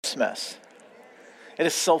Christmas. It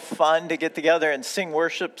is so fun to get together and sing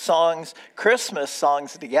worship songs, Christmas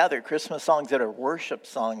songs together, Christmas songs that are worship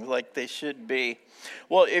songs like they should be.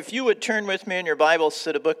 Well, if you would turn with me in your Bibles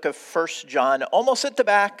to the book of 1 John, almost at the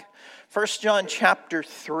back, 1 John chapter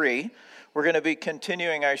 3. We're going to be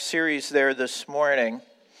continuing our series there this morning.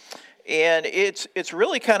 And it's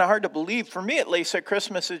really kind of hard to believe, for me at least, that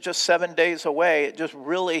Christmas is just 7 days away. It just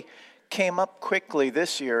really came up quickly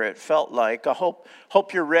this year, it felt like. I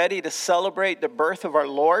hope you're ready to celebrate the birth of our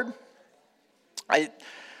Lord.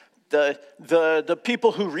 The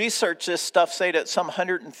people who research this stuff say that some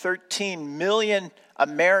 113 million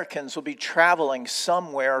Americans will be traveling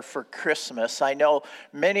somewhere for Christmas. I know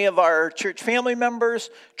many of our church family members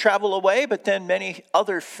travel away, but then many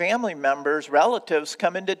other family members, relatives,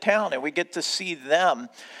 come into town and we get to see them.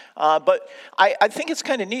 But I think it's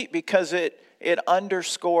kind of neat because it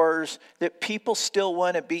underscores that people still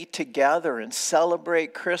want to be together and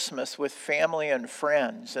celebrate Christmas with family and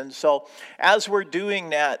friends. And so as we're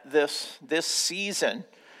doing that this season,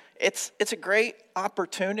 it's a great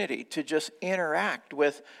opportunity to just interact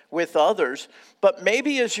with others. But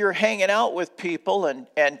maybe as you're hanging out with people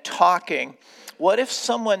and talking, what if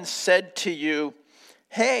someone said to you,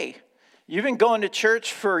 "Hey, you've been going to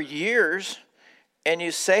church for years, and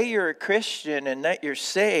you say you're a Christian and that you're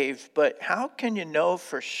saved, but how can you know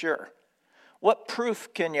for sure? What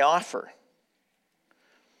proof can you offer?"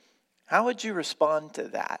 How would you respond to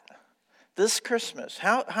that? This Christmas,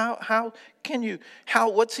 how can you,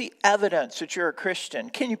 what's the evidence that you're a Christian?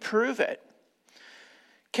 Can you prove it?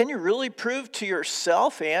 Can you really prove to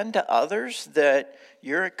yourself and to others that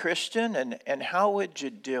you're a Christian, and how would you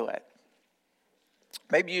do it?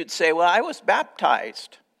 Maybe you'd say, "Well, I was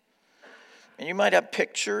baptized." And you might have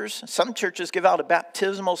pictures. Some churches give out a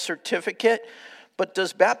baptismal certificate. But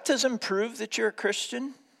does baptism prove that you're a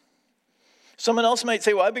Christian? Someone else might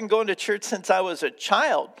say, "Well, I've been going to church since I was a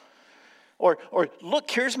child." Or "Look,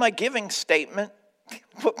 here's my giving statement."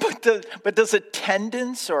 But does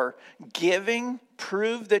attendance or giving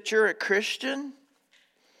prove that you're a Christian?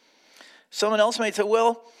 Someone else might say,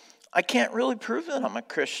 "Well, I can't really prove that I'm a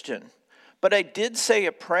Christian. But I did say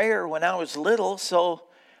a prayer when I was little, so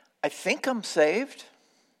I think I'm saved."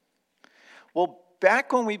 Well,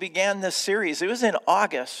 back when we began this series, it was in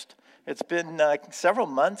August. It's been several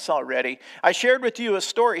months already. I shared with you a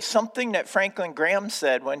story, something that Franklin Graham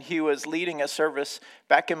said when he was leading a service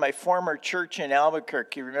back in my former church in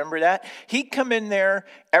Albuquerque. Remember that? He'd come in there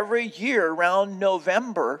every year around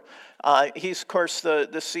November. He's, of course,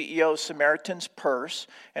 the CEO of Samaritan's Purse,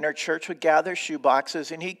 and our church would gather shoe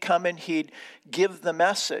boxes, and he'd come and he'd give the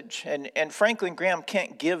message. And Franklin Graham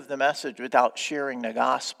can't give the message without sharing the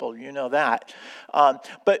gospel. You know that.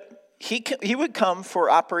 But he would come for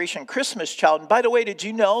Operation Christmas Child. And by the way, did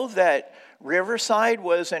you know that Riverside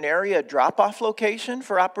was an area drop-off location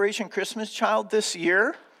for Operation Christmas Child this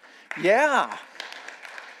year? Yeah.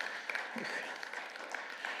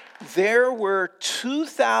 There were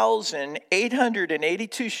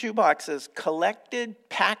 2,882 shoeboxes collected,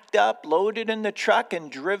 packed up, loaded in the truck,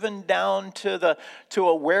 and driven down to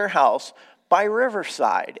a warehouse by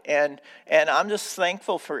Riverside. And I'm just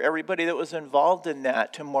thankful for everybody that was involved in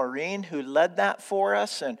that, to Maureen, who led that for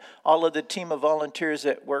us, and all of the team of volunteers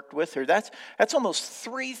that worked with her. That's almost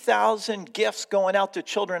 3,000 gifts going out to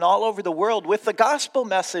children all over the world with the gospel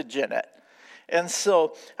message in it. And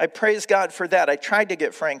so I praise God for that. I tried to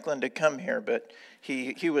get Franklin to come here, but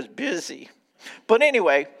he was busy. But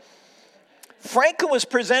anyway, Franklin was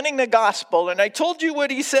presenting the gospel, and I told you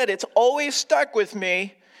what he said. It's always stuck with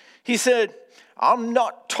me. He said, "I'm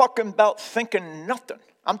not talking about thinking nothing.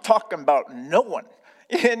 I'm talking about knowing."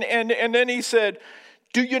 And then he said,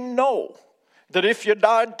 "Do you know that if you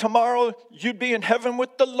died tomorrow, you'd be in heaven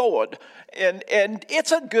with the Lord?" And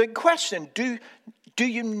it's a good question. Do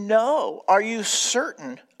you know? Are you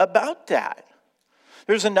certain about that?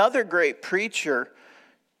 There's another great preacher,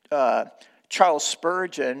 Charles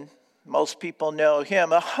Spurgeon. Most people know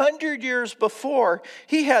him. 100 years before,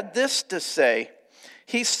 he had this to say.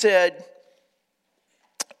 He said,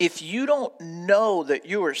 "If you don't know that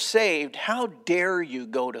you are saved, how dare you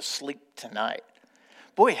go to sleep tonight?"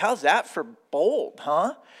 Boy, how's that for bold,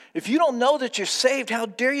 huh? If you don't know that you're saved, how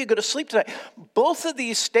dare you go to sleep tonight? Both of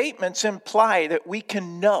these statements imply that we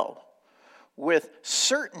can know with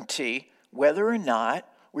certainty whether or not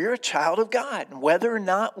we're a child of God, and whether or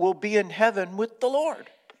not we'll be in heaven with the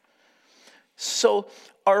Lord. So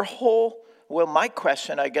my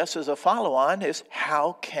question, I guess, as a follow-on is,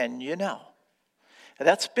 how can you know? And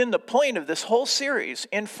that's been the point of this whole series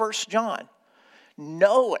in 1 John.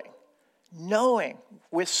 Knowing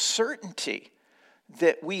with certainty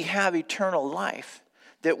that we have eternal life,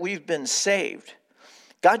 that we've been saved.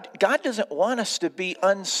 God doesn't want us to be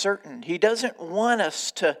uncertain. He doesn't want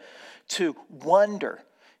us to wonder.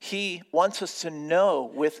 He wants us to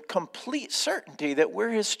know with complete certainty that we're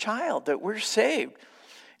his child, that we're saved.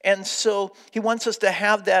 And so he wants us to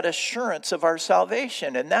have that assurance of our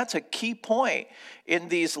salvation. And that's a key point in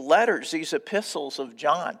these letters, these epistles of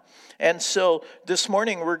John. And so this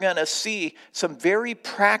morning we're going to see some very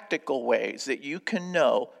practical ways that you can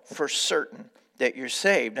know for certain that you're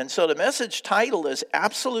saved. And so the message title is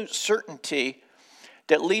Absolute Certainty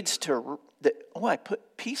that leads to, I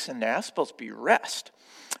put peace in there. That's supposed to be rest.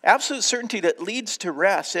 Absolute certainty that leads to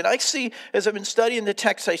rest. And I see, as I've been studying the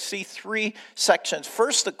text, I see three sections.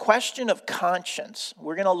 First, the question of conscience.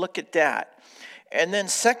 We're going to look at that. And then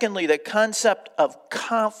secondly, the concept of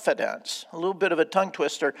confidence. A little bit of a tongue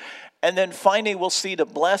twister. And then finally, we'll see the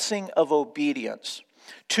blessing of obedience.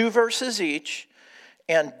 2 verses each.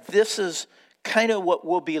 And this is kind of what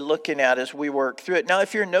we'll be looking at as we work through it. Now,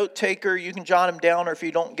 if you're a note taker, you can jot them down, or if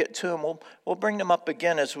you don't get to them, we'll bring them up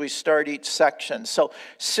again as we start each section. So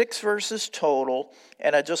 6 verses total,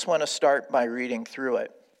 and I just want to start by reading through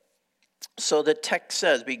it. So the text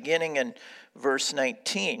says, beginning in verse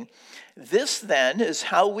 19, "This then is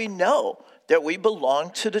how we know that we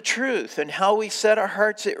belong to the truth, and how we set our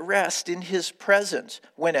hearts at rest in his presence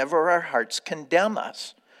whenever our hearts condemn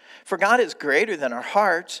us. For God is greater than our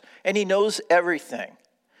hearts, and he knows everything.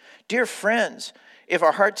 Dear friends, if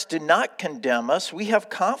our hearts do not condemn us, we have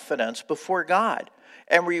confidence before God,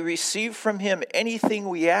 and we receive from him anything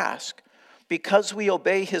we ask, because we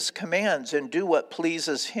obey his commands and do what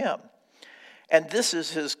pleases him. And this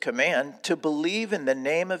is his command, to believe in the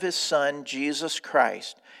name of his Son, Jesus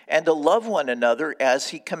Christ, and to love one another as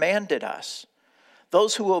he commanded us.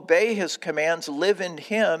 Those who obey his commands live in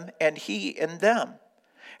him, and he in them.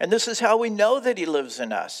 And this is how we know that he lives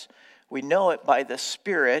in us. We know it by the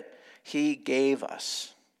Spirit he gave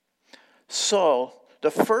us." So the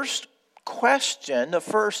first question, the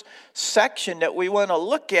first section that we want to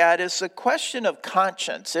look at is the question of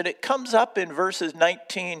conscience. And it comes up in verses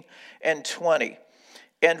 19 and 20.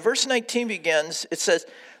 And verse 19 begins, it says,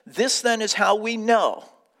 "This then is how we know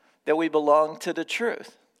that we belong to the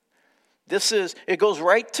truth." It goes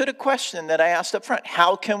right to the question that I asked up front.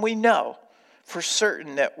 How can we know for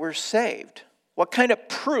certain that we're saved? What kind of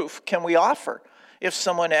proof can we offer if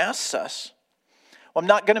someone asks us? Well, I'm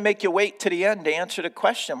not going to make you wait to the end to answer the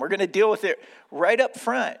question. We're going to deal with it right up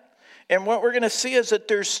front. And what we're going to see is that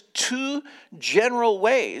there's 2 general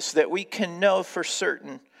ways that we can know for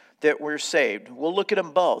certain that we're saved. We'll look at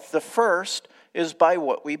them both. The first is by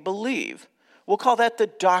what we believe. We'll call that the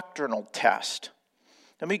doctrinal test.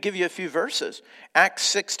 Let me give you a few verses. Acts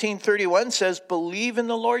 16:31 says, "Believe in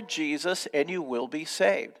the Lord Jesus and you will be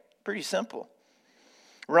saved." Pretty simple.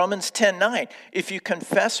 Romans 10:9, "If you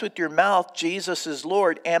confess with your mouth Jesus is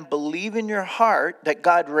Lord and believe in your heart that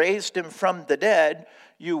God raised him from the dead,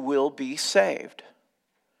 you will be saved."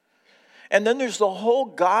 And then there's the whole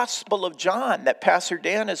Gospel of John that Pastor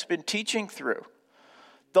Dan has been teaching through.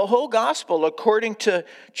 The whole gospel, according to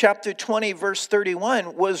chapter 20, verse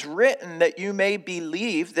 31, was written that you may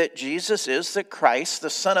believe that Jesus is the Christ, the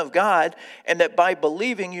Son of God, and that by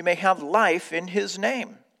believing you may have life in his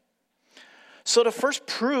name. So the first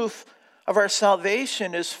proof of our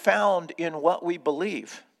salvation is found in what we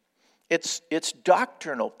believe. It's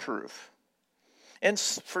doctrinal proof. And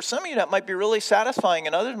for some of you that might be really satisfying,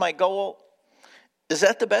 and others might go, well, is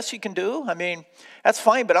that the best you can do? I mean, that's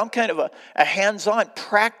fine, but I'm kind of a hands-on,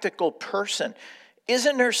 practical person.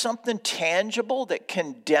 Isn't there something tangible that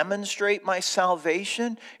can demonstrate my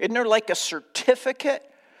salvation? Isn't there like a certificate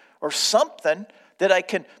or something that I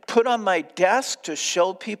can put on my desk to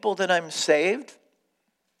show people that I'm saved?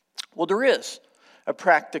 Well, there is a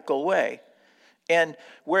practical way. And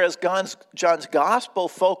whereas John's gospel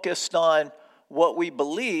focused on what we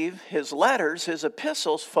believe, his letters, his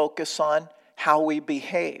epistles focus on how we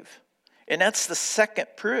behave. And that's the second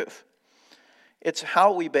proof. It's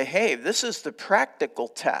how we behave. This is the practical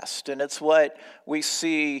test, and it's what we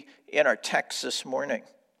see in our text this morning.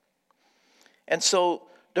 And so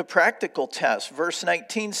the practical test, verse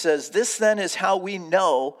 19 says, "This then is how we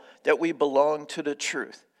know that we belong to the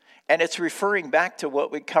truth." And it's referring back to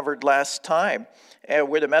what we covered last time,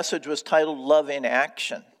 where the message was titled Love in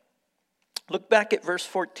Action. Look back at verse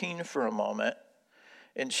 14 for a moment.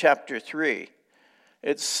 In chapter 3,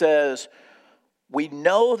 it says, "We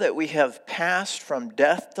know that we have passed from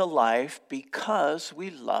death to life because we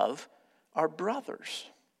love our brothers."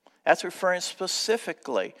 That's referring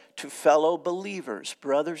specifically to fellow believers,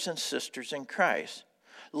 brothers and sisters in Christ.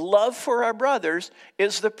 Love for our brothers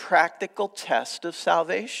is the practical test of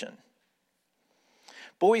salvation.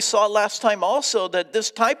 But we saw last time also that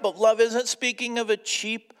this type of love isn't speaking of a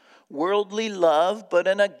cheap worldly love, but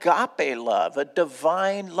an agape love, a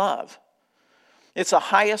divine love. It's a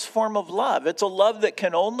highest form of love. It's a love that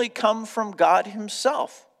can only come from God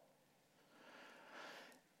himself.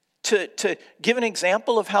 To give an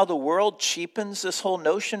example of how the world cheapens this whole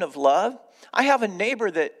notion of love, I have a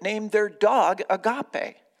neighbor that named their dog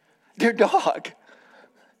Agape. Their dog.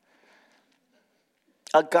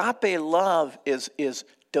 Agape love is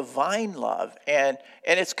divine love, and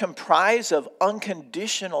it's comprised of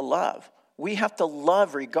unconditional love. We have to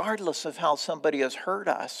love regardless of how somebody has hurt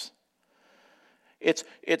us. It's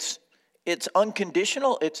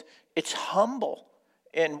unconditional, it's humble.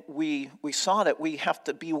 And we saw that we have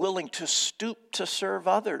to be willing to stoop to serve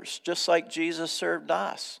others, just like Jesus served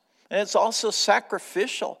us. And it's also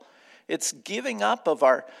sacrificial. It's giving up of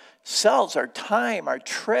ourselves, our time, our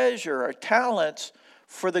treasure, our talents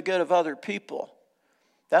for the good of other people.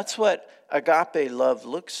 That's what agape love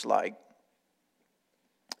looks like.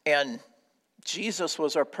 And Jesus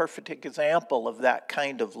was our perfect example of that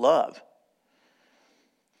kind of love.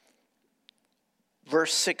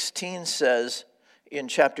 Verse 16 says, in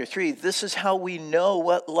chapter 3, this is how we know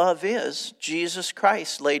what love is. Jesus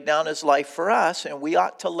Christ laid down his life for us, and we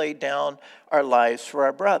ought to lay down our lives for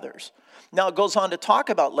our brothers. Now it goes on to talk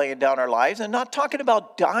about laying down our lives and not talking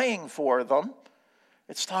about dying for them.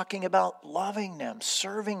 It's talking about loving them,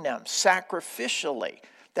 serving them sacrificially.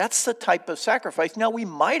 That's the type of sacrifice. Now we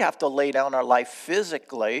might have to lay down our life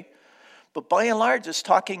physically, but by and large it's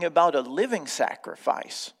talking about a living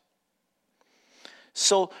sacrifice.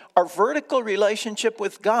 So our vertical relationship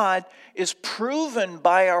with God is proven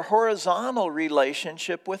by our horizontal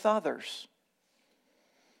relationship with others.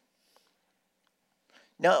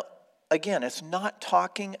 Now, again, it's not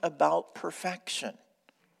talking about perfection.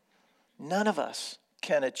 None of us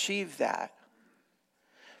can achieve that.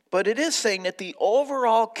 But it is saying that the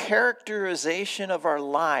overall characterization of our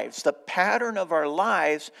lives, the pattern of our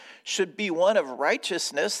lives, should be one of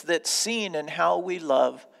righteousness that's seen in how we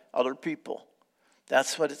love other people.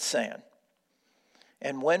 That's what it's saying.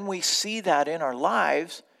 And when we see that in our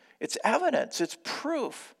lives, it's evidence, it's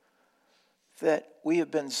proof that we have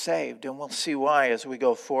been saved. And we'll see why as we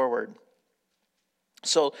go forward.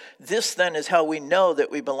 So this then is how we know that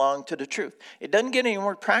we belong to the truth. It doesn't get any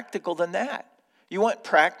more practical than that. You want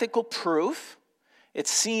practical proof? It's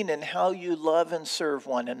seen in how you love and serve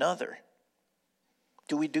one another.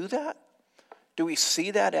 Do we do that? Do we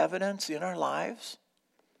see that evidence in our lives?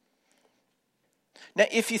 Now,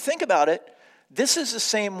 if you think about it, this is the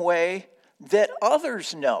same way that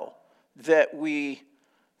others know that we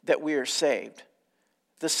are saved.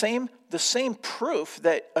 The same proof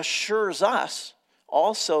that assures us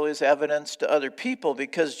also is evidence to other people,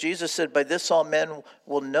 because Jesus said, by this all men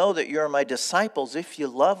will know that you're my disciples if you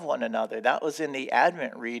love one another. That was in the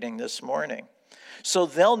Advent reading this morning. So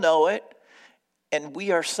they'll know it, and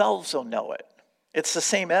we ourselves will know it. It's the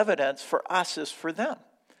same evidence for us as for them.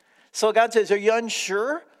 So God says, are you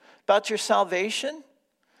unsure about your salvation?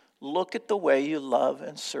 Look at the way you love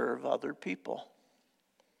and serve other people.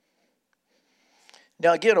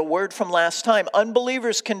 Now again, a word from last time.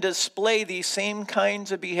 Unbelievers can display these same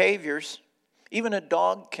kinds of behaviors. Even a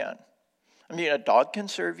dog can. I mean, a dog can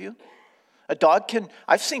serve you.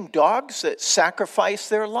 I've seen dogs that sacrifice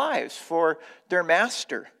their lives for their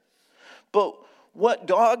master. But what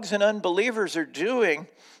dogs and unbelievers are doing,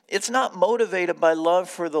 it's not motivated by love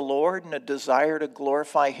for the Lord and a desire to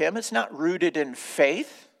glorify Him. It's not rooted in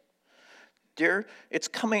faith.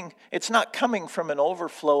 It's not coming from an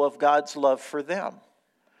overflow of God's love for them.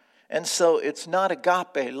 And so it's not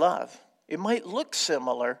agape love. It might look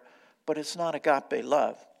similar, but it's not agape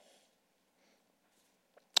love.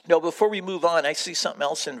 Now, before we move on, I see something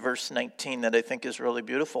else in verse 19 that I think is really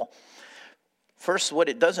beautiful. First, what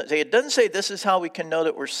it doesn't say this is how we can know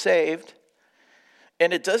that we're saved.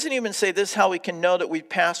 And it doesn't even say this is how we can know that we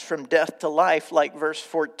passed from death to life, like verse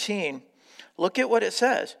 14. Look at what it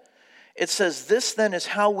says. It says, this then is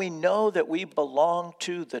how we know that we belong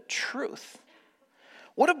to the truth.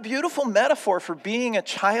 What a beautiful metaphor for being a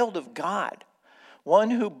child of God.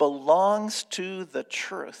 One who belongs to the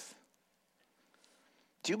truth.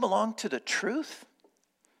 Do you belong to the truth?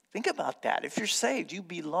 Think about that. If you're saved, you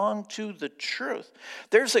belong to the truth.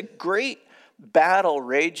 There's a great battle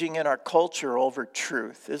raging in our culture over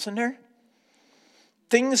truth, isn't there?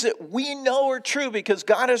 Things that we know are true because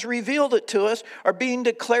God has revealed it to us are being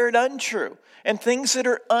declared untrue. And things that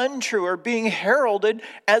are untrue are being heralded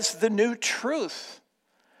as the new truth.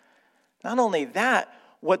 Not only that,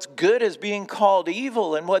 what's good is being called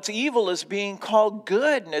evil, and what's evil is being called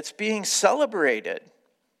good, and it's being celebrated.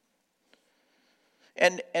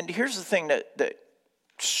 And here's the thing that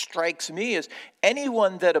strikes me is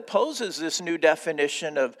anyone that opposes this new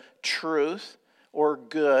definition of truth or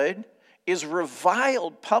good is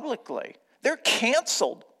reviled publicly. They're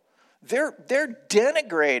canceled. They're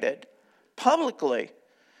denigrated publicly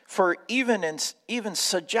for even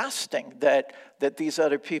suggesting that these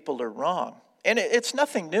other people are wrong. And it's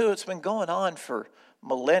nothing new. It's been going on for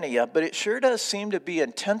millennia, but it sure does seem to be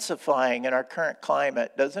intensifying in our current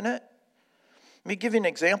climate, doesn't it? Let me give you an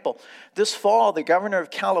example. This fall, the governor of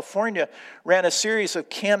California ran a series of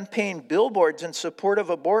campaign billboards in support of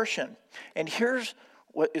abortion. And here's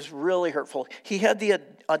what is really hurtful. He had the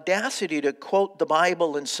audacity to quote the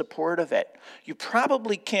Bible in support of it. You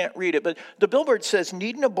probably can't read it, but the billboard says,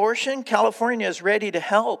 "Need an abortion? California is ready to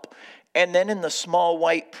help." And then in the small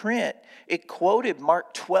white print, it quoted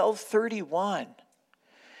Mark 12:31.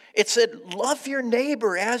 It said, "Love your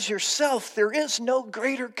neighbor as yourself. There is no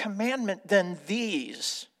greater commandment than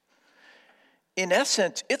these." In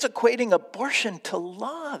essence, it's equating abortion to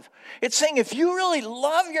love. It's saying if you really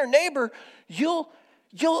love your neighbor, you'll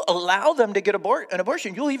allow them to get an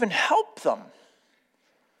abortion. You'll even help them.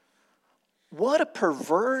 What a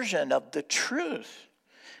perversion of the truth.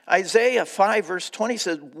 Isaiah 5 verse 20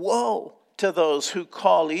 says, "Woe to those who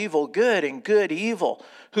call evil good and good evil,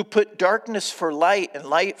 who put darkness for light and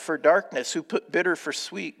light for darkness, who put bitter for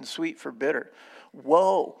sweet and sweet for bitter."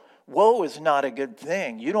 Woe. Woe is not a good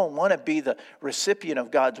thing. You don't want to be the recipient of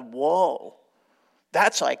God's woe.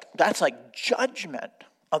 That's like judgment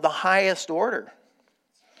of the highest order.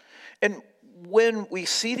 And when we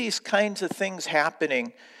see these kinds of things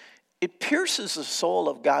happening, it pierces the soul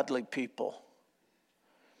of godly people.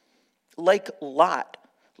 Like Lot,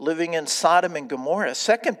 living in Sodom and Gomorrah.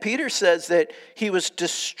 2 Peter says that he was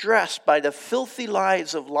distressed by the filthy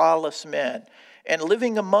lives of lawless men. And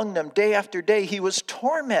living among them day after day, he was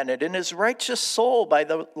tormented in his righteous soul by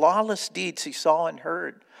the lawless deeds he saw and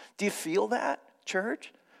heard. Do you feel that,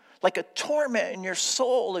 church? Like a torment in your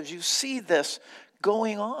soul as you see this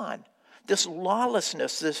going on. This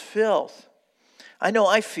lawlessness, this filth. I know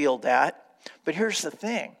I feel that, but here's the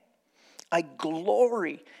thing. I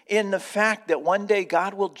glory in the fact that one day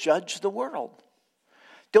God will judge the world.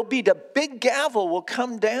 There'll be the big gavel will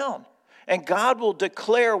come down, and God will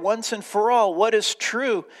declare once and for all what is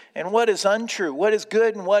true and what is untrue, what is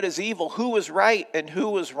good and what is evil, who was right and who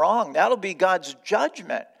was wrong. That'll be God's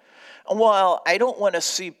judgment. And while I don't want to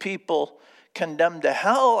see people condemned to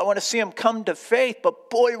hell, I want to see them come to faith, but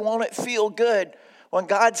boy, won't it feel good when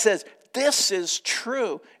God says, this is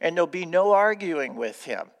true, and there'll be no arguing with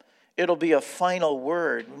him. It'll be a final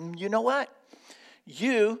word. You know what?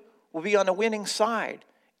 You will be on the winning side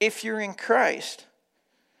if you're in Christ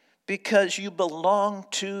because you belong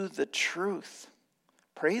to the truth.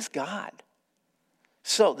 Praise God.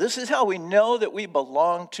 So this is how we know that we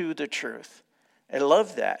belong to the truth. I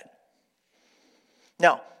love that.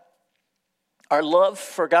 Now, our love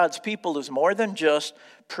for God's people is more than just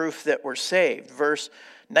proof that we're saved. Verse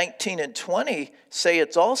 19 and 20 say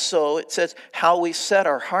it says, how we set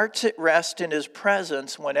our hearts at rest in his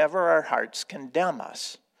presence whenever our hearts condemn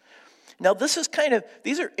us. Now,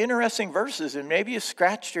 these are interesting verses, and maybe you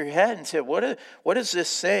scratched your head and said, what is this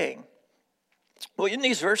saying? Well, in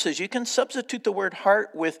these verses, you can substitute the word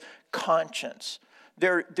heart with conscience.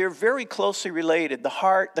 They're very closely related. The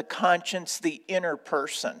heart, the conscience, the inner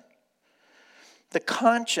person. The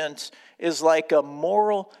conscience is like a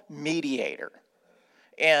moral mediator.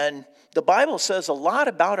 And the Bible says a lot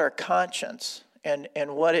about our conscience and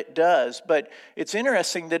what it does. But it's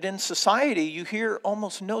interesting that in society, you hear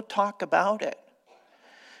almost no talk about it.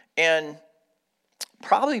 And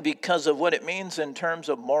probably because of what it means in terms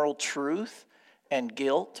of moral truth and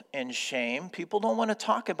guilt and shame, people don't want to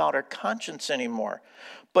talk about our conscience anymore.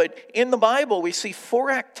 But in the Bible, we see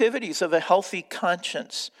 4 activities of a healthy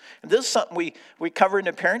conscience. And this is something we cover in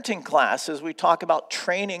the parenting class as we talk about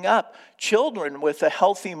training up children with a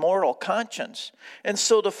healthy moral conscience. And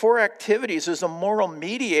so the 4 activities as a moral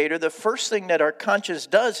mediator, the first thing that our conscience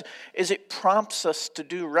does is it prompts us to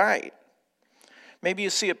do right. Maybe you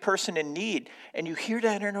see a person in need and you hear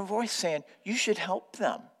that inner voice saying, you should help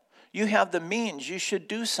them. You have the means, you should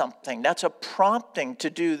do something. That's a prompting to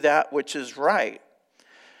do that which is right.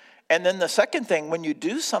 And then the second thing, when you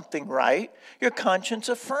do something right, your conscience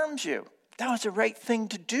affirms you. That was the right thing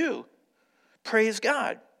to do. Praise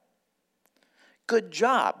God. Good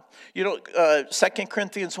job. 2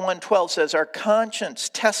 Corinthians 1:12 says, our conscience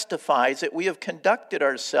testifies that we have conducted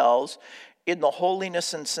ourselves in the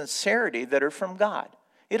holiness and sincerity that are from God.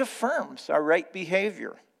 It affirms our right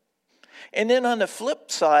behavior. And then on the flip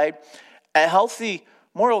side, a healthy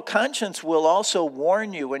moral conscience will also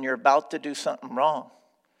warn you when you're about to do something wrong.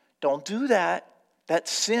 Don't do that.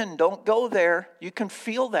 That's sin. Don't go there. You can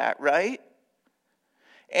feel that, right?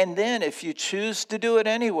 And then if you choose to do it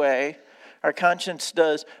anyway, our conscience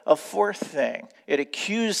does a fourth thing. It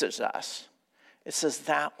accuses us. It says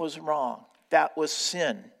that was wrong. That was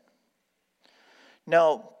sin.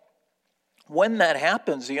 Now, when that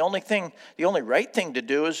happens, the only right thing to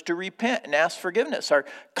do is to repent and ask forgiveness. Our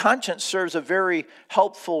conscience serves a very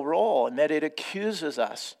helpful role in that it accuses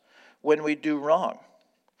us when we do wrong.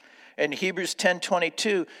 And Hebrews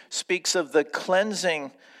 10:22 speaks of the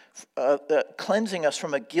cleansing us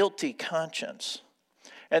from a guilty conscience.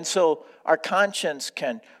 And so our conscience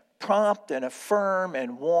can prompt and affirm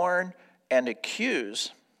and warn and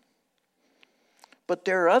accuse. But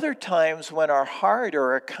there are other times when our heart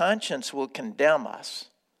or our conscience will condemn us.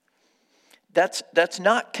 That's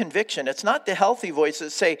not conviction. It's not the healthy voice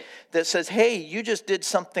that says, hey, you just did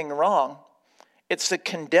something wrong. It's the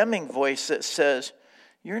condemning voice that says,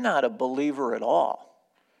 you're not a believer at all.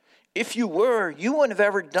 If you were, you wouldn't have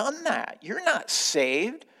ever done that. You're not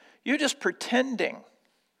saved. You're just pretending.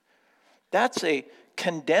 That's a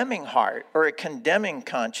condemning heart or a condemning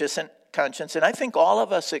conscience. And I think all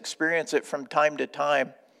of us experience it from time to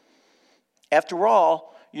time. After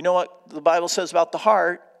all, you know what the Bible says about the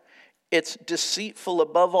heart? It's deceitful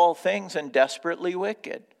above all things and desperately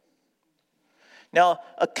wicked. Now,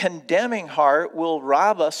 a condemning heart will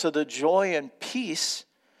rob us of the joy and peace.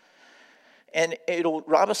 And it'll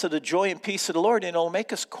rob us of the joy and peace of the Lord. And it'll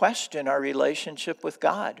make us question our relationship with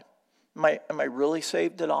God. Am I really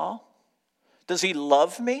saved at all? Does he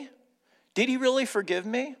love me? Did he really forgive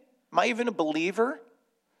me? Am I even a believer?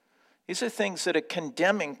 These are things that a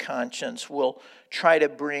condemning conscience will try to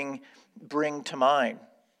bring to mind.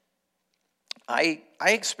 I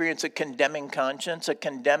experience a condemning conscience, a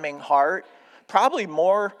condemning heart, probably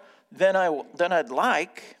more than I'd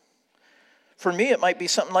like. For me, it might be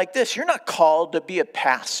something like this. You're not called to be a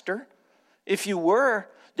pastor. If you were,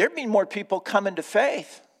 there'd be more people coming to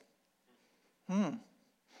faith.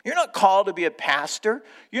 You're not called to be a pastor.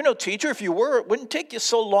 You're no teacher. If you were, it wouldn't take you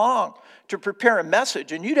so long to prepare a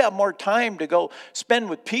message, and you'd have more time to go spend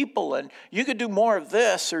with people, and you could do more of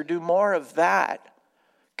this or do more of that.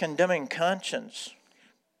 Condemning conscience.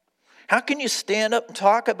 How can you stand up and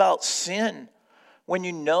talk about sin when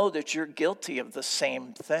you know that you're guilty of the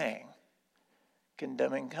same thing?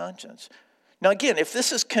 Condemning conscience. Now again, if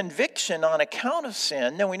this is conviction on account of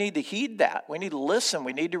sin, then we need to heed that. We need to listen.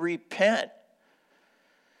 We need to repent.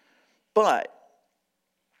 But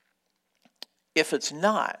if it's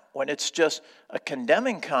not, when it's just a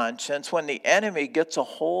condemning conscience, when the enemy gets a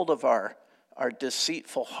hold of our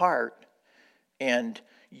deceitful heart and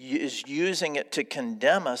is using it to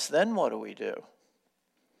condemn us, then what do?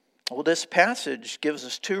 Well, this passage gives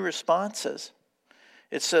us two responses.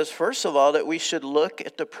 It says, first of all, that we should look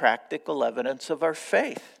at the practical evidence of our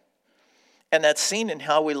faith. And that's seen in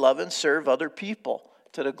how we love and serve other people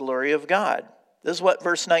to the glory of God. This is what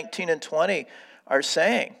verse 19 and 20 are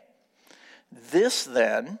saying. This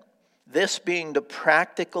then, this being the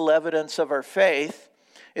practical evidence of our faith,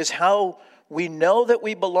 is how we know that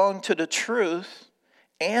we belong to the truth,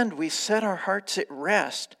 and we set our hearts at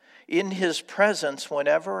rest in his presence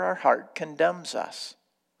whenever our heart condemns us.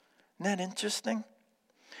 Isn't that interesting?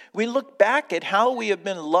 We look back at how we have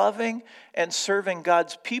been loving and serving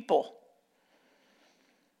God's people.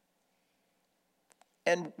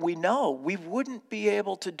 And we know we wouldn't be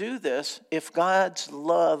able to do this if God's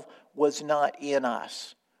love was not in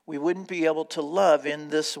us. We wouldn't be able to love in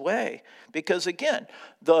this way. Because again,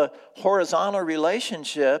 the horizontal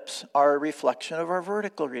relationships are a reflection of our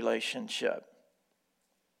vertical relationship.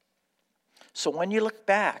 So when you look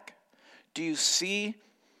back, do you see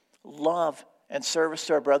love and service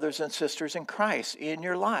to our brothers and sisters in Christ in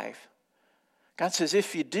your life? God says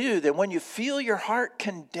if you do, then when you feel your heart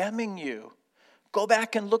condemning you, go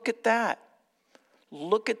back and look at that.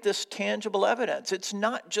 Look at this tangible evidence. It's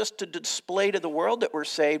not just to display to the world that we're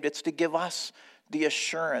saved. It's to give us the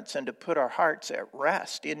assurance and to put our hearts at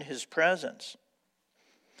rest in his presence.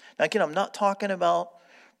 Now again, I'm not talking about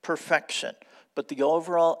perfection, but the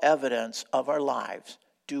overall evidence of our lives.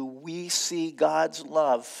 Do we see God's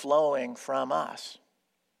love flowing from us?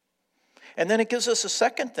 And then it gives us a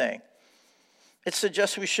second thing. It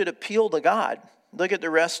suggests we should appeal to God. Look at the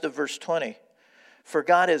rest of verse 20. For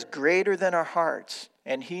God is greater than our hearts,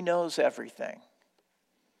 and he knows everything.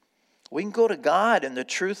 We can go to God in the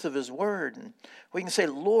truth of his word, and we can say,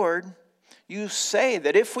 Lord, you say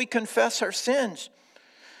that if we confess our sins,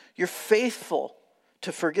 you're faithful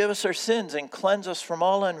to forgive us our sins and cleanse us from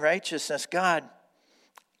all unrighteousness. God,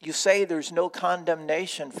 you say there's no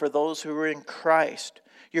condemnation for those who are in Christ.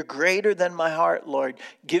 You're greater than my heart, Lord.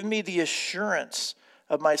 Give me the assurance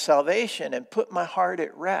of my salvation and put my heart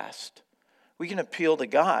at rest. We can appeal to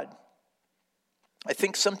God. I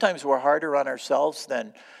think sometimes we're harder on ourselves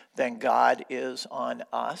than God is on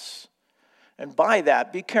us. And by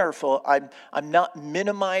that, be careful. I'm not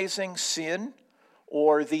minimizing sin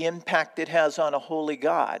or the impact it has on a holy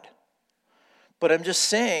God. But I'm just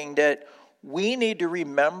saying that we need to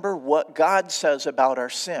remember what God says about our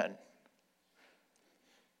sin.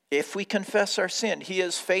 If we confess our sin, He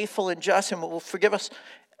is faithful and just and will forgive us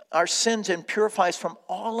our sins and purify us from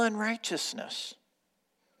all unrighteousness.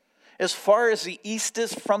 As far as the east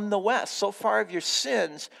is from the west, so far have your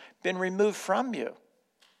sins been removed from you.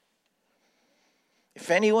 If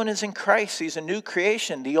anyone is in Christ, he's a new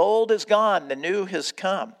creation. The old is gone, the new has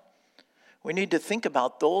come. We need to think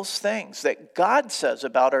about those things that God says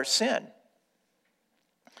about our sin.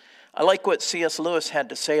 I like what C.S. Lewis had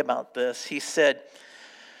to say about this. He said,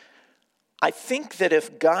 I think that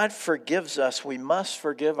if God forgives us, we must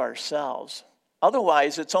forgive ourselves.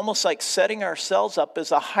 Otherwise, it's almost like setting ourselves up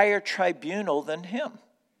as a higher tribunal than Him.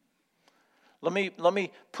 Let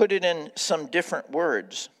me put it in some different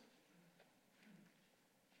words.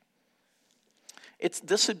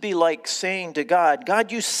 This would be like saying to God,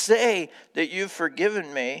 God, you say that you've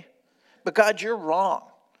forgiven me, but God, you're wrong.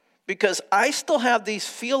 Because I still have these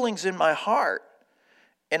feelings in my heart,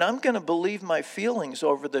 and I'm going to believe my feelings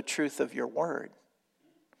over the truth of your word.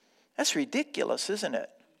 That's ridiculous, isn't it?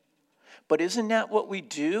 But isn't that what we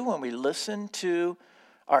do when we listen to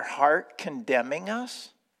our heart condemning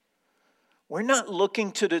us? We're not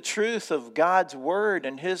looking to the truth of God's word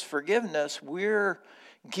and His forgiveness. We're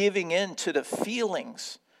giving in to the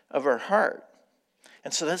feelings of our heart.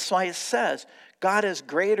 And so that's why it says, God is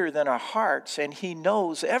greater than our hearts and He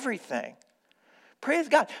knows everything. Praise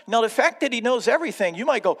God. Now the fact that He knows everything, you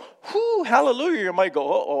might go, whoo, hallelujah. You might go,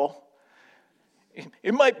 uh-oh.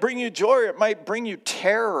 It might bring you joy or it might bring you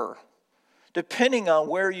terror, depending on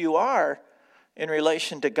where you are in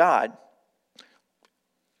relation to God.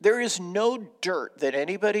 There is no dirt that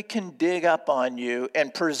anybody can dig up on you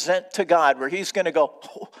and present to God where He's going to go,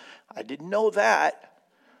 oh, I didn't know that.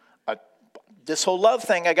 This whole love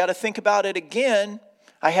thing, I got to think about it again.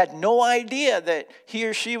 I had no idea that he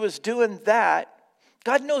or she was doing that.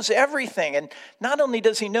 God knows everything. And not only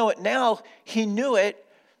does He know it now, He knew it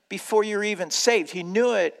before you were even saved. He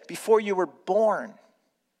knew it before you were born.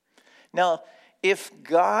 Now, if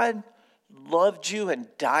God loved you and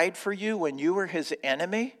died for you when you were His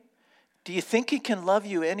enemy, do you think He can love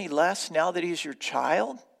you any less now that He's your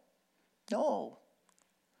child? No.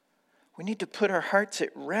 We need to put our hearts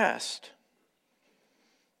at rest.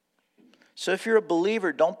 So if you're a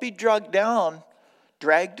believer, don't be drugged by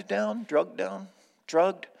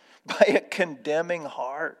a condemning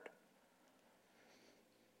heart.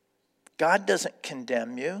 God doesn't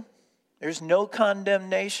condemn you. There's no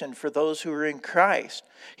condemnation for those who are in Christ.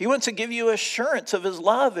 He wants to give you assurance of His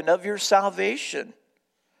love and of your salvation.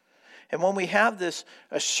 And when we have this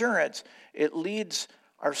assurance, it leads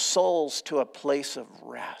our souls to a place of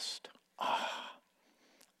rest.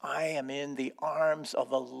 I am in the arms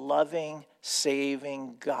of a loving,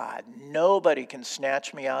 saving God. Nobody can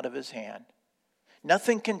snatch me out of His hand.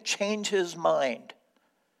 Nothing can change His mind.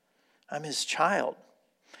 I'm His child.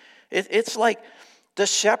 It's like the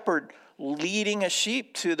shepherd leading a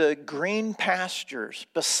sheep to the green pastures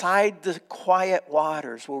beside the quiet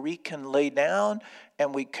waters where we can lay down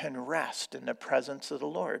and we can rest in the presence of the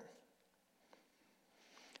Lord.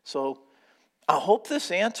 So I hope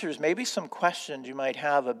this answers maybe some questions you might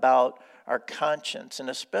have about our conscience, and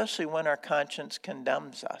especially when our conscience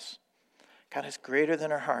condemns us. God is greater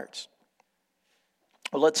than our hearts.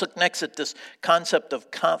 Well, let's look next at this concept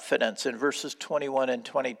of confidence in verses 21 and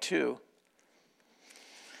 22.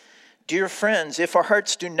 Dear friends, if our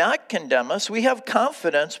hearts do not condemn us, we have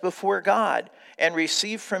confidence before God and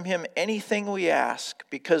receive from Him anything we ask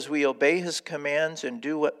because we obey His commands and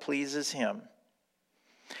do what pleases Him.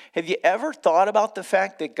 Have you ever thought about the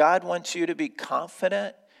fact that God wants you to be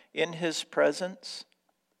confident in His presence?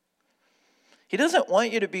 He doesn't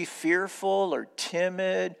want you to be fearful or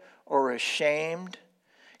timid or ashamed.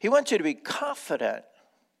 He wants you to be confident.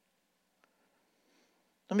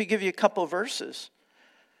 Let me give you a couple verses.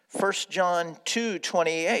 1 John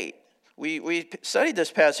 2:28. We studied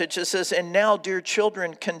this passage. It says, and now, dear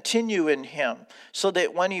children, continue in Him, so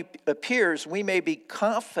that when He appears, we may be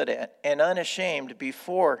confident and unashamed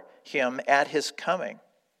before Him at His coming.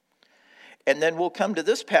 And then we'll come to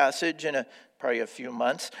this passage in probably a few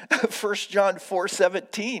months. 1 John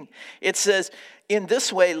 4:17. It says, in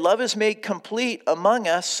this way, love is made complete among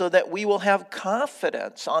us so that we will have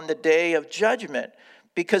confidence on the day of judgment.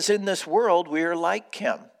 because in this world we are like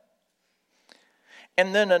him.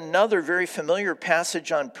 And then another very familiar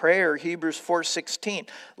passage on prayer, Hebrews 4:16.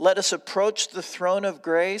 Let us approach the throne of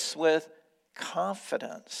grace with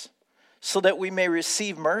confidence, so that we may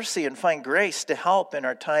receive mercy and find grace to help in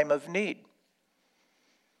our time of need.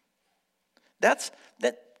 That's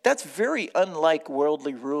very unlike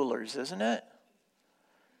worldly rulers, isn't it?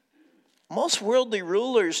 Most worldly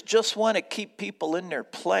rulers just want to keep people in their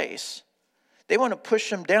place. They want to push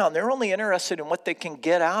them down. They're only interested in what they can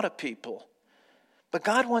get out of people. But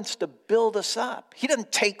God wants to build us up. He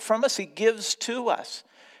doesn't take from us, he gives to us.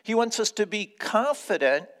 He wants us to be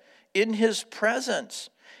confident in his presence.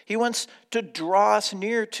 He wants to draw us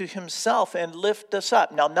near to himself and lift us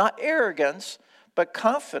up. Now, not arrogance, but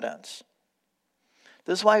confidence.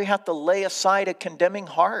 This is why we have to lay aside a condemning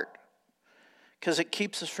heart, because it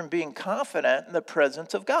keeps us from being confident in the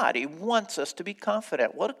presence of God. He wants us to be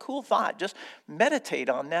confident. What a cool thought. Just meditate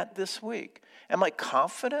on that this week. Am I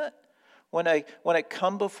confident when I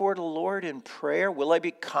come before the Lord in prayer? Will I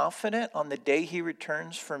be confident on the day he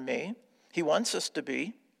returns for me? He wants us to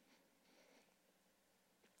be.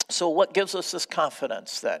 So what gives us this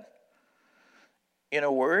confidence then? In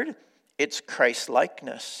a word, it's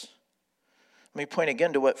Christ-likeness. Let me point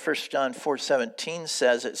again to what 1 John 4:17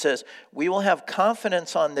 says. It says, we will have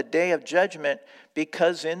confidence on the day of judgment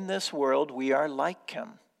because in this world we are like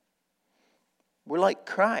him. We're like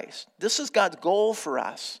Christ. This is God's goal for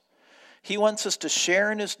us. He wants us to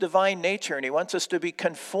share in his divine nature, and he wants us to be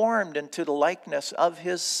conformed into the likeness of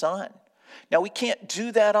his Son. Now, we can't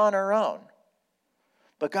do that on our own,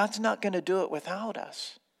 but God's not going to do it without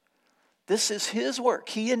us. This is his work.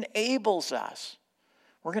 He enables us.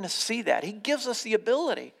 We're going to see that. He gives us the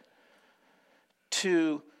ability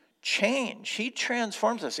to change. He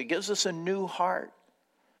transforms us. He gives us a new heart.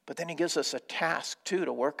 But then he gives us a task, too,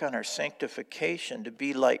 to work on our sanctification, to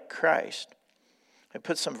be like Christ. I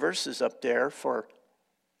put some verses up there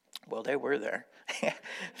they were there,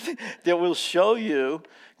 that will show you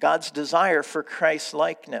God's desire for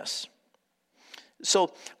Christ-likeness.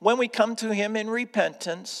 So when we come to him in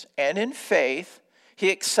repentance and in faith,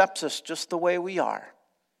 he accepts us just the way we are.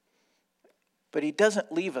 But he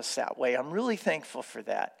doesn't leave us that way. I'm really thankful for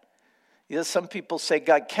that. Some people say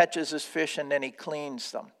God catches his fish and then he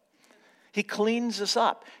cleans them. He cleans us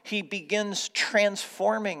up. He begins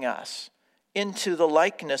transforming us into the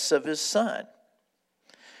likeness of his Son.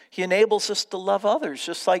 He enables us to love others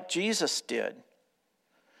just like Jesus did.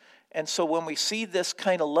 And so when we see this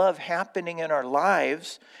kind of love happening in our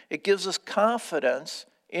lives, it gives us confidence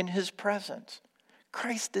in his presence.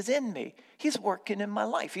 Christ is in me. He's working in my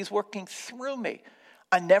life. He's working through me.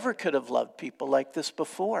 I never could have loved people like this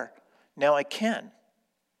before. Now I can.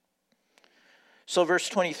 So verse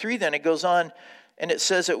 23 then, it goes on and it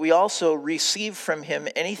says that we also receive from him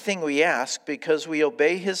anything we ask because we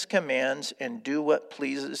obey his commands and do what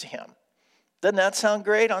pleases him. Doesn't that sound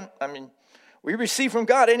great? We receive from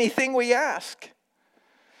God anything we ask.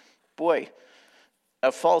 Boy,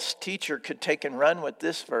 a false teacher could take and run with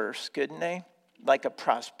this verse, couldn't they? Like a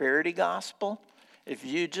prosperity gospel. If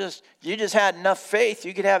you just had enough faith,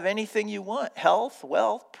 you could have anything you want. Health,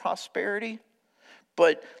 wealth, prosperity.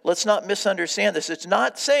 But let's not misunderstand this. It's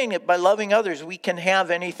not saying that by loving others we can have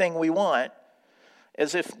anything we want,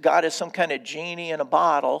 as if God is some kind of genie in a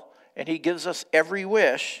bottle and he gives us every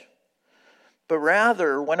wish. But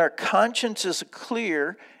rather, when our conscience is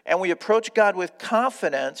clear and we approach God with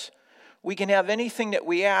confidence, we can have anything that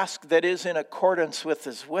we ask that is in accordance with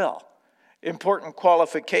his will. Important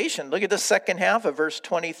qualification. Look at the second half of verse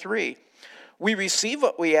 23. We receive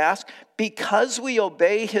what we ask because we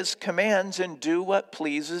obey his commands and do what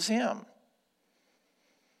pleases him.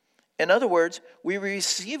 In other words, we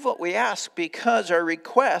receive what we ask because our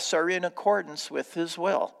requests are in accordance with his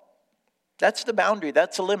will. That's the boundary.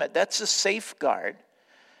 That's the limit. That's the safeguard.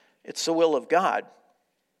 It's the will of God.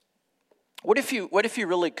 What if you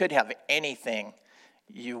really could have anything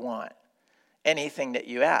you want? Anything that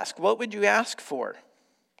you ask? What would you ask for?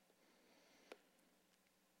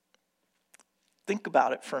 Think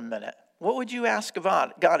about it for a minute. What would you ask of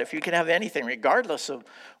God if you could have anything, regardless of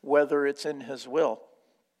whether it's in his will?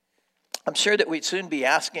 I'm sure that we'd soon be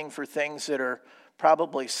asking for things that are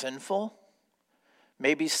probably sinful,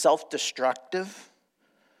 maybe self-destructive,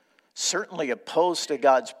 certainly opposed to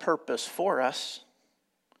God's purpose for us.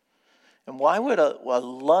 And why would a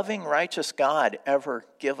loving, righteous God ever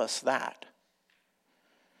give us that?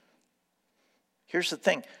 Here's the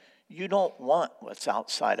thing. You don't want what's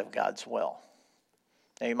outside of God's will.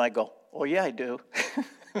 Now you might go, oh yeah, I do.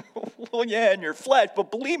 Well, yeah, in your flesh.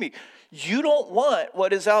 But believe me, you don't want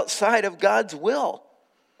what is outside of God's will.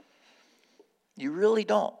 You really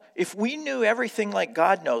don't. If we knew everything like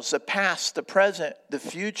God knows, the past, the present, the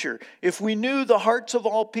future, if we knew the hearts of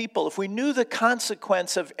all people, if we knew the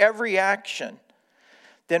consequence of every action,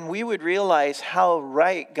 then we would realize how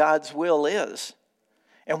right God's will is.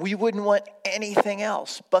 And we wouldn't want anything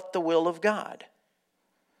else but the will of God.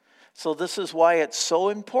 So this is why it's so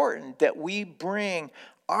important that we bring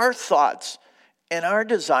our thoughts and our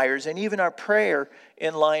desires and even our prayer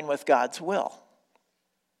in line with God's will.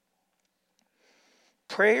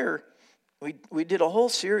 Prayer, we did a whole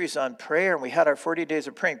series on prayer, and we had our 40 days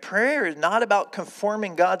of praying. Prayer is not about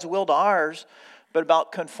conforming God's will to ours, but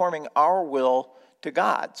about conforming our will to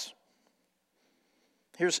God's.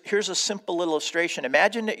 Here's a simple illustration.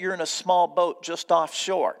 Imagine that you're in a small boat just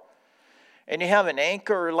offshore, and you have an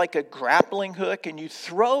anchor or like a grappling hook, and you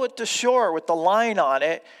throw it to shore with the line on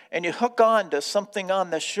it, and you hook on to something on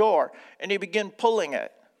the shore, and you begin pulling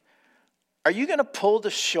it. Are you going to pull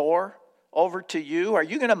the shore over to you? Are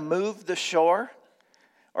you going to move the shore?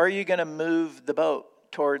 Or are you going to move the boat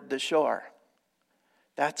toward the shore?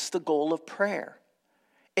 That's the goal of prayer.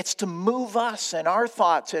 It's to move us and our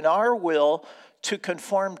thoughts and our will to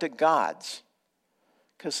conform to God's.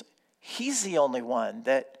 Because He's the only one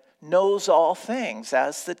that knows all things,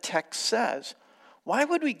 as the text says. Why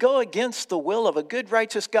would we go against the will of a good,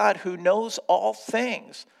 righteous God who knows all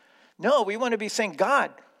things? No, we want to be saying,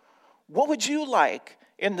 God, what would you like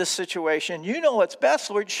in this situation? You know what's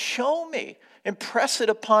best, Lord. Show me. Impress it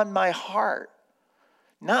upon my heart.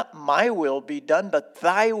 Not my will be done, but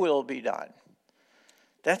thy will be done.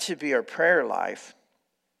 That should be our prayer life.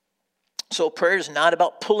 So prayer is not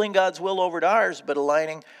about pulling God's will over to ours, but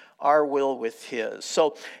aligning our will with His.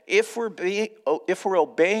 So if we're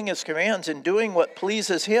obeying His commands and doing what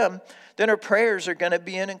pleases Him, then our prayers are going to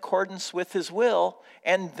be in accordance with His will,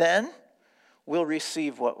 and then we'll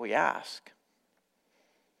receive what we ask.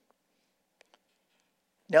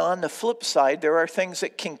 Now, on the flip side, there are things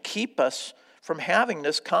that can keep us from having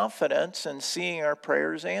this confidence and seeing our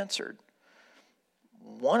prayers answered.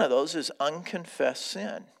 One of those is unconfessed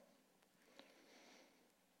sin.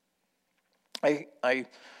 I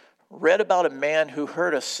read about a man who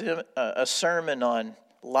heard a sermon on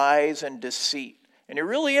lies and deceit, and it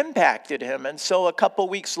really impacted him. And so a couple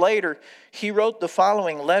weeks later, he wrote the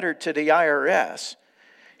following letter to the IRS.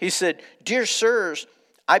 He said, "Dear sirs,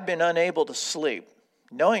 I've been unable to sleep,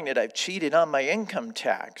 knowing that I've cheated on my income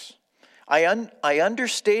tax. I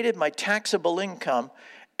understated my taxable income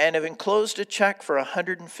and have enclosed a check for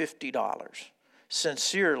 $150.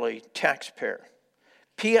 Sincerely, taxpayer.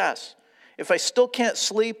 P.S. If I still can't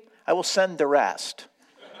sleep, I will send the rest."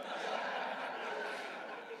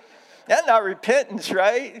 That's not repentance,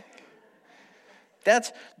 right?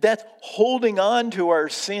 That's holding on to our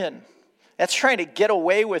sin. That's trying to get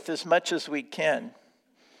away with as much as we can.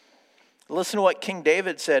 Listen to what King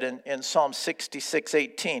David said in Psalm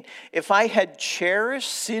 66:18. "If I had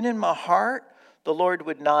cherished sin in my heart, the Lord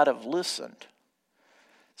would not have listened."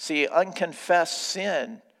 See, unconfessed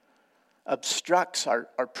sin obstructs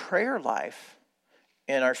our prayer life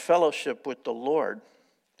and our fellowship with the Lord.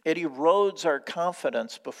 It erodes our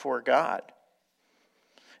confidence before God.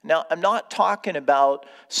 Now, I'm not talking about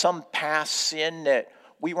some past sin that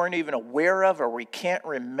we weren't even aware of or we can't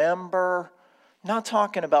remember. I'm not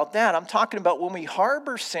talking about that. I'm talking about when we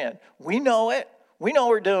harbor sin. We know it. We know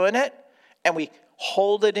we're doing it. And we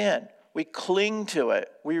hold it in. We cling to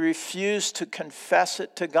it. We refuse to confess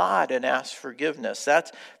it to God and ask forgiveness.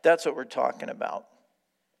 That's what we're talking about.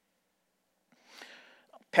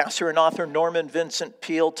 Pastor and author Norman Vincent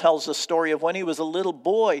Peale tells the story of when he was a little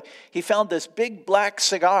boy. He found this big black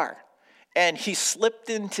cigar, and he slipped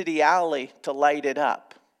into the alley to light it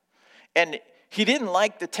up. And he didn't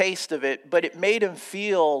like the taste of it, but it made him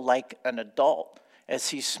feel like an adult as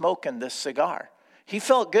he's smoking this cigar. He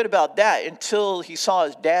felt good about that until he saw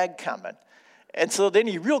his dad coming. And so then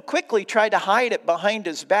he real quickly tried to hide it behind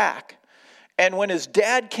his back. And when his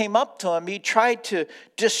dad came up to him, he tried to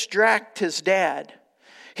distract his dad.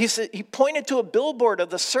 He pointed to a billboard of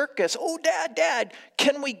the circus. "Oh, Dad,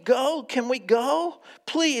 can we go? Can we go?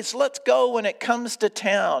 Please, let's go when it comes to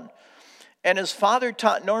town." And his father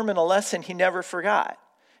taught Norman a lesson he never forgot.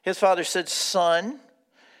 His father said, "Son,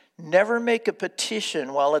 never make a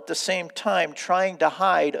petition while at the same time trying to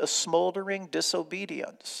hide a smoldering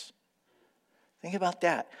disobedience." Think about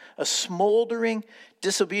that. A smoldering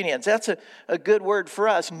disobedience. That's a good word for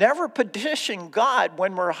us. Never petition God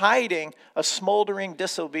when we're hiding a smoldering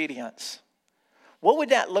disobedience. What would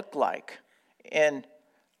that look like in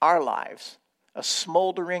our lives? A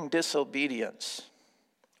smoldering disobedience.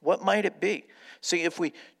 What might it be? See, if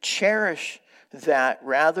we cherish that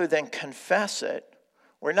rather than confess it,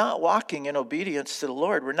 we're not walking in obedience to the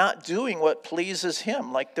Lord. We're not doing what pleases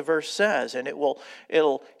him, like the verse says, and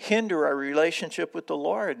it'll hinder our relationship with the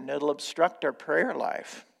Lord, and it'll obstruct our prayer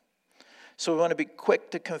life. So we want to be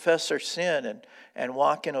quick to confess our sin and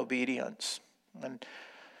walk in obedience. And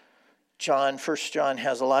 1 John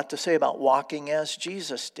has a lot to say about walking as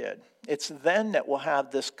Jesus did. It's then that we'll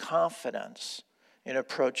have this confidence in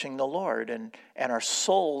approaching the Lord, and our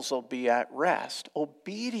souls will be at rest.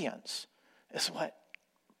 Obedience is what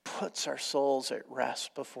puts our souls at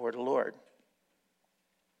rest before the Lord.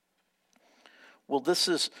 Well, this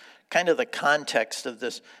is kind of the context of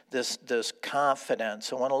this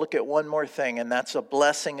confidence. I want to look at one more thing, and that's a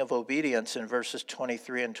blessing of obedience in verses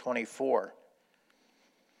 23 and 24.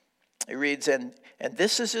 It reads, and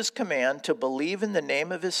this is his command, to believe in the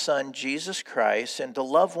name of his Son, Jesus Christ, and to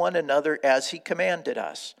love one another as he commanded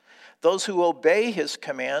us. Those who obey his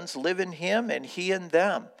commands live in him, and he in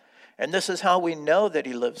them. And this is how we know that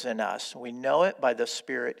he lives in us. We know it by the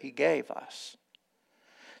Spirit he gave us.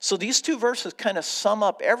 So these two verses kind of sum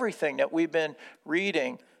up everything that we've been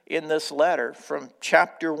reading in this letter from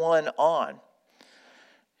chapter 1 on.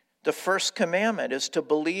 The first commandment is to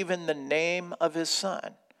believe in the name of his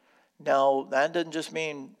Son. Now, that doesn't just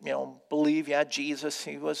mean, believe, Jesus,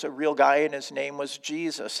 he was a real guy and his name was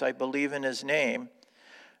Jesus. I believe in his name.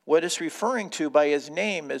 What it's referring to by his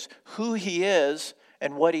name is who he is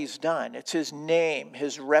and what he's done. It's his name,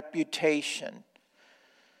 his reputation.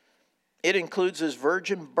 It includes his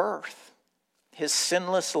virgin birth, his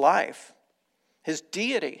sinless life, his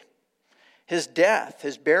deity, his death,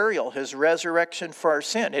 his burial, his resurrection for our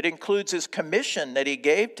sin. It includes his commission that he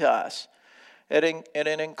gave to us. And it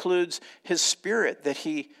includes his Spirit that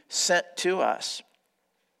he sent to us.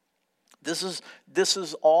 This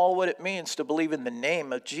is all what it means to believe in the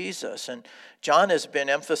name of Jesus. And John has been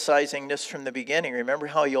emphasizing this from the beginning. Remember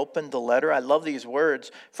how he opened the letter? I love these words.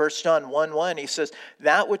 1 John 1:1, he says,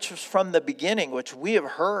 that which was from the beginning, which we have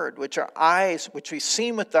heard, which we've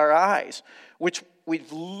seen with our eyes, which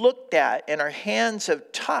we've looked at and our hands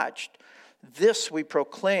have touched, this we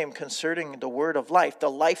proclaim concerning the word of life. The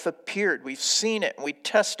life appeared. We've seen it and we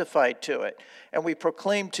testified to it. And we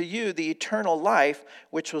proclaim to you the eternal life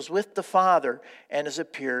which was with the Father and has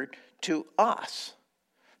appeared to us.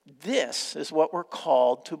 This is what we're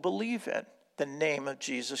called to believe in, the name of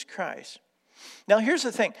Jesus Christ. Now here's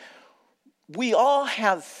the thing. We all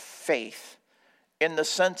have faith in the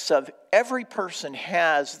sense of every person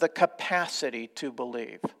has the capacity to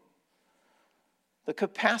believe. The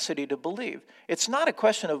capacity to believe. It's not a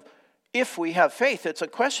question of if we have faith. It's a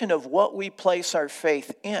question of what we place our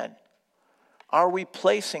faith in. Are we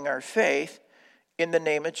placing our faith in the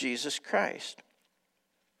name of Jesus Christ?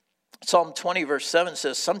 Psalm 20 verse 7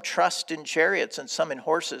 says, some trust in chariots and some in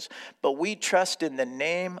horses, but we trust in the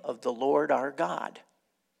name of the Lord our God.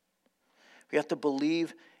 We have to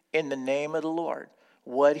believe in the name of the Lord.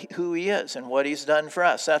 Who he is and what he's done for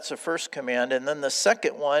us. That's the first command. And then the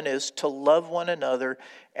second one is to love one another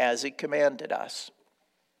as he commanded us.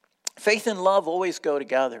 Faith and love always go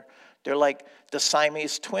together. They're like the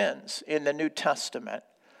Siamese twins in the New Testament.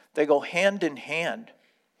 They go hand in hand.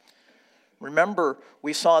 Remember,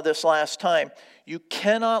 we saw this last time. You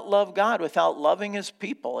cannot love God without loving his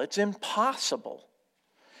people. It's impossible.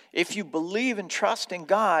 If you believe and trust in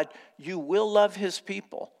God, you will love his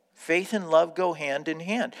people. Faith and love go hand in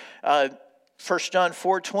hand. 1 John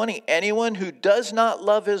 4:20, anyone who does not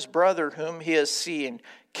love his brother whom he has seen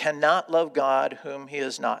cannot love God whom he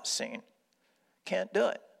has not seen. Can't do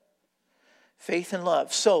it. Faith and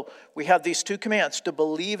love. So we have these two commands, to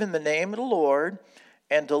believe in the name of the Lord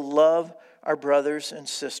and to love our brothers and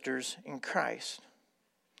sisters in Christ.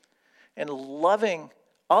 And loving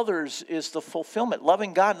others is the fulfillment.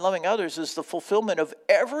 Loving God and loving others is the fulfillment of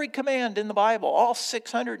every command in the Bible, all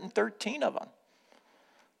 613 of them.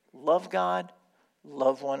 Love God,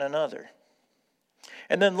 love one another.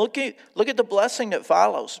 And then look at the blessing that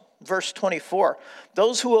follows. Verse 24,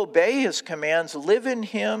 those who obey his commands live in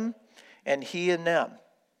him and he in them.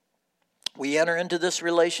 We enter into this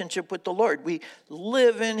relationship with the Lord. We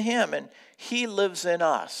live in him and he lives in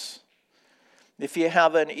us. If you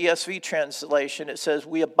have an ESV translation, it says,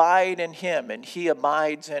 we abide in him and he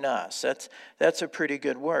abides in us. That's a pretty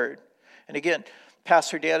good word. And again,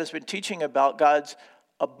 Pastor Dan has been teaching about God's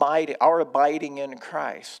abiding, our abiding in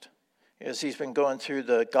Christ, as he's been going through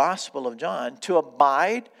the Gospel of John. To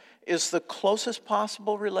abide is the closest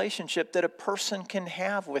possible relationship that a person can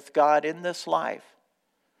have with God in this life.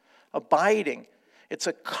 Abiding, it's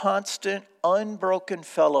a constant, unbroken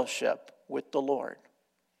fellowship with the Lord.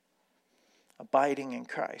 Abiding in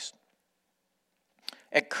Christ.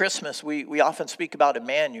 At Christmas, we often speak about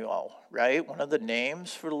Emmanuel, right? One of the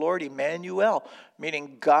names for the Lord, Emmanuel,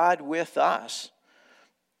 meaning God with us.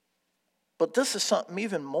 But this is something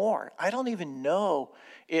even more. I don't even know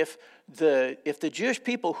if the Jewish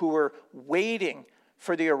people who were waiting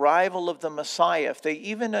for the arrival of the Messiah, if they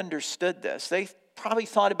even understood this. They probably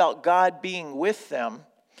thought about God being with them,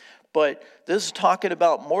 but this is talking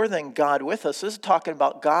about more than God with us. This is talking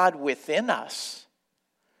about God within us.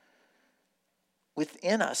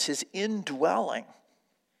 Within us, his indwelling.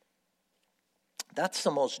 That's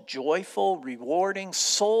the most joyful, rewarding,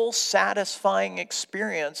 soul-satisfying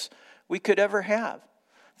experience we could ever have.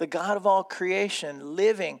 The God of all creation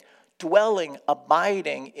living, dwelling,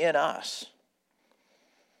 abiding in us.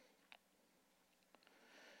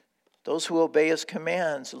 Those who obey his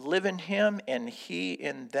commands live in him and he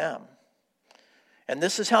in them. And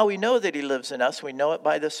this is how we know that he lives in us. We know it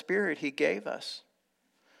by the Spirit he gave us.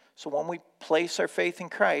 So when we place our faith in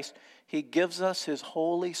Christ, he gives us his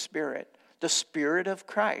Holy Spirit, the Spirit of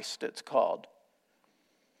Christ, it's called.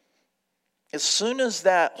 As soon as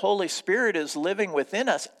that Holy Spirit is living within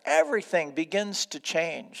us, everything begins to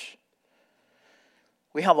change.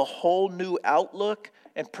 We have a whole new outlook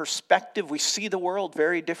and perspective. We see the world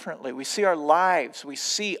very differently. We see our lives, we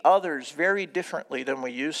see others very differently than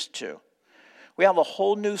we used to. We have a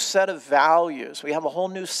whole new set of values. We have a whole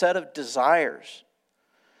new set of desires.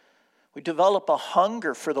 We develop a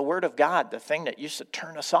hunger for the Word of God, the thing that used to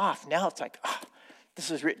turn us off. Now it's like,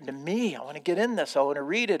 this is written to me. I want to get in this. I want to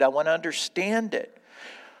read it. I want to understand it.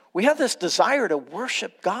 We have this desire to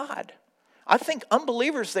worship God. I think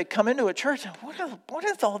unbelievers, they come into a church and what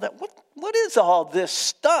is all that? What is all this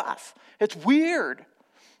stuff? It's weird.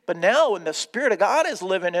 But now when the Spirit of God is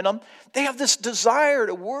living in them, they have this desire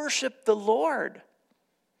to worship the Lord.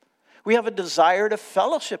 We have a desire to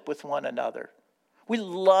fellowship with one another. We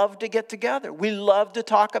love to get together. We love to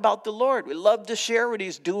talk about the Lord. We love to share what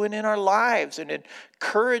he's doing in our lives and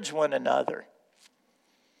encourage one another.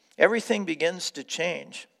 Everything begins to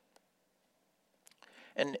change.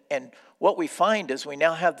 And what we find is we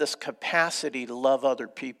now have this capacity to love other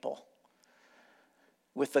people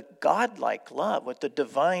with a godlike love, with the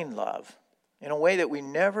divine love, in a way that we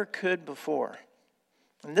never could before.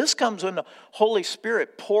 And this comes when the Holy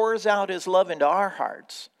Spirit pours out his love into our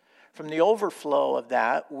hearts. From the overflow of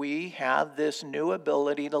that, we have this new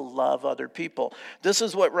ability to love other people. This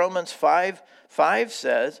is what Romans 5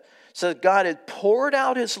 says. It says, God had poured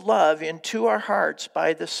out his love into our hearts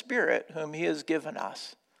by the Spirit whom he has given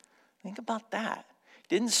us. Think about that.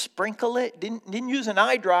 Didn't sprinkle it, didn't use an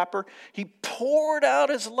eyedropper. He poured out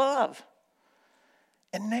his love.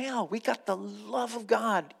 And now we got the love of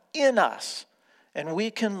God in us, and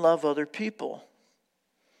we can love other people.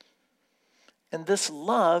 And this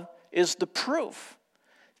love is the proof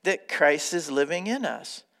that Christ is living in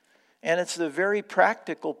us. And it's the very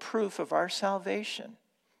practical proof of our salvation.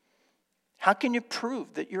 How can you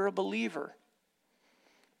prove that you're a believer?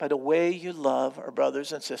 By the way you love our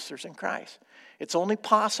brothers and sisters in Christ. It's only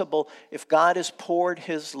possible if God has poured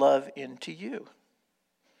his love into you.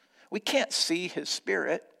 We can't see his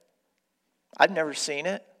Spirit. I've never seen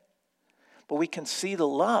it. But we can see the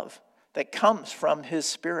love that comes from his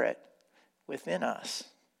Spirit within us.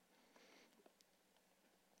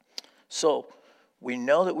 So we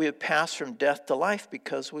know that we have passed from death to life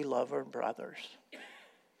because we love our brothers.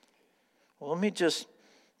 Well, let me just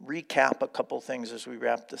recap a couple things as we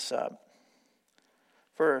wrap this up.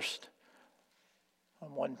 First,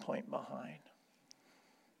 I'm 1 point behind.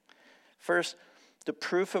 First, the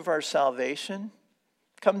proof of our salvation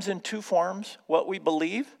comes in two forms: what we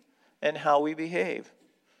believe and how we behave.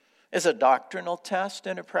 It's a doctrinal test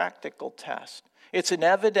and a practical test. It's an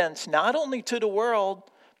evidence not only to the world,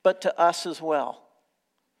 but to us as well.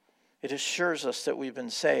 It assures us that we've been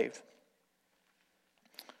saved.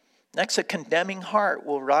 Next, a condemning heart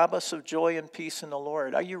will rob us of joy and peace in the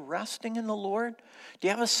Lord. Are you resting in the Lord? Do you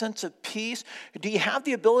have a sense of peace? Do you have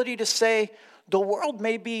the ability to say, the world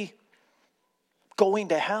may be going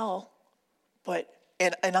to hell,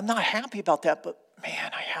 and I'm not happy about that, but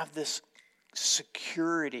man, I have this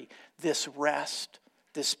security, this rest,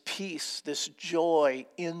 this peace, this joy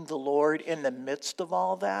in the Lord in the midst of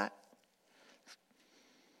all that?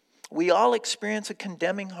 We all experience a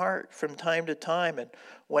condemning heart from time to time. And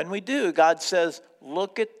when we do, God says,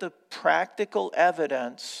 look at the practical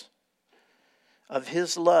evidence of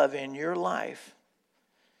his love in your life.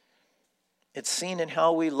 It's seen in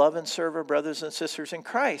how we love and serve our brothers and sisters in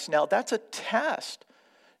Christ. Now, that's a test.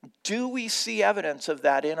 Do we see evidence of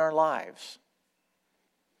that in our lives?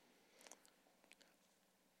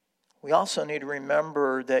 We also need to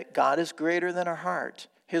remember that God is greater than our heart.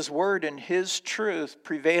 His word and His truth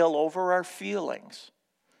prevail over our feelings.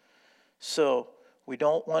 So we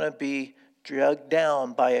don't want to be dragged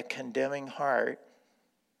down by a condemning heart.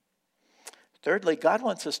 Thirdly, God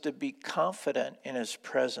wants us to be confident in His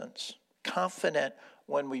presence. Confident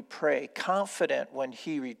when we pray. Confident when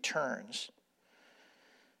He returns.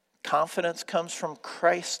 Confidence comes from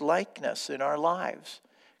Christ-likeness in our lives.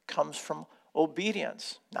 Comes from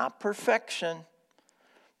obedience, not perfection,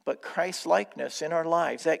 but Christ-likeness in our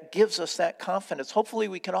lives. That gives us that confidence. Hopefully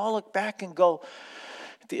we can all look back and go,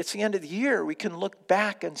 it's the end of the year, we can look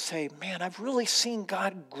back and say, man, I've really seen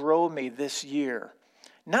God grow me this year.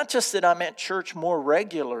 Not just that I'm at church more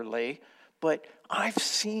regularly, but I've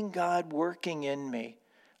seen God working in me.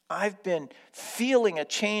 I've been feeling a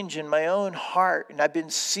change in my own heart, and I've been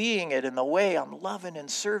seeing it in the way I'm loving and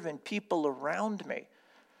serving people around me.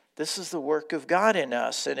 This is the work of God in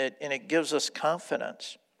us, and it gives us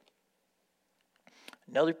confidence.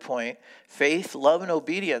 Another point, faith, love, and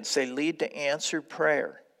obedience, they lead to answered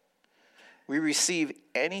prayer. We receive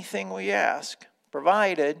anything we ask,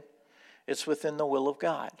 provided it's within the will of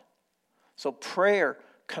God. So prayer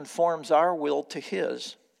conforms our will to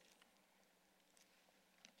His.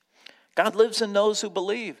 God lives in those who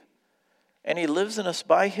believe, and He lives in us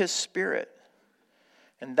by His Spirit.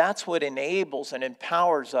 And that's what enables and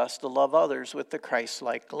empowers us to love others with the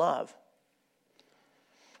Christ-like love.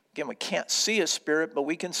 Again, we can't see His Spirit, but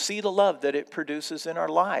we can see the love that it produces in our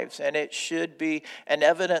lives. And it should be an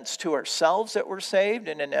evidence to ourselves that we're saved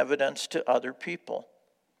and an evidence to other people.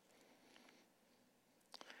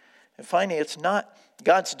 And finally, it's not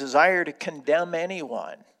God's desire to condemn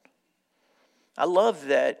anyone. I love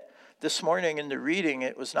that this morning in the reading,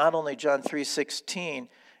 it was not only John 3:16,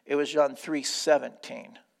 it was John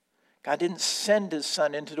 3:17. God didn't send His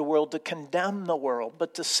Son into the world to condemn the world,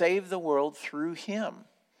 but to save the world through Him.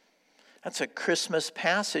 That's a Christmas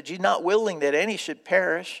passage. He's not willing that any should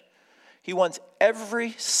perish. He wants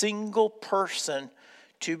every single person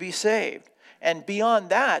to be saved. And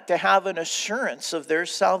beyond that, to have an assurance of their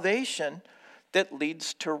salvation that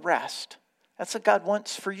leads to rest. That's what God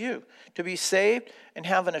wants for you, to be saved and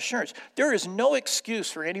have an assurance. There is no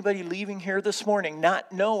excuse for anybody leaving here this morning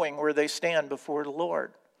not knowing where they stand before the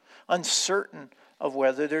Lord, uncertain of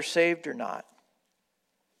whether they're saved or not.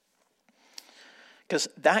 Because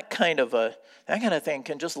that kind of thing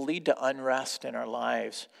can just lead to unrest in our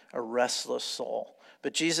lives, a restless soul.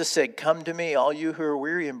 But Jesus said, "Come to me, all you who are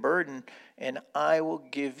weary and burdened, and I will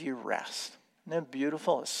give you rest." Isn't that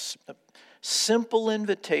beautiful? A simple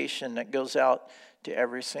invitation that goes out to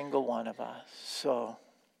every single one of us. So,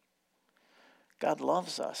 God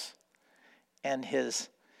loves us. And His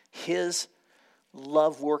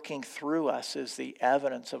love working through us is the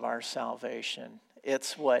evidence of our salvation.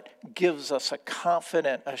 It's what gives us a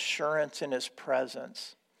confident assurance in His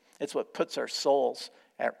presence. It's what puts our souls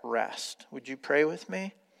at rest. Would you pray with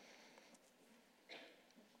me?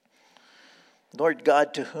 Lord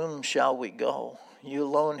God, to whom shall we go? You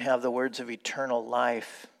alone have the words of eternal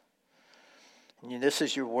life. And this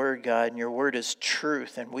is your word, God, and your word is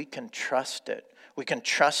truth, and we can trust it. We can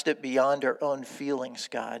trust it beyond our own feelings,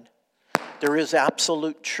 God. There is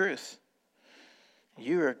absolute truth.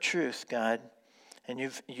 You are truth, God. And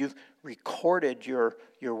you've recorded your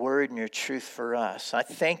word and your truth for us. I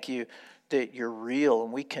thank you that you're real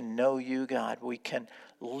and we can know you, God. We can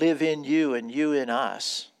live in you and you in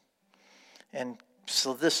us. And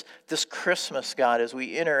so this Christmas, God, as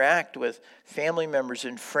we interact with family members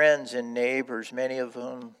and friends and neighbors, many of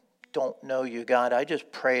whom don't know you, God, I just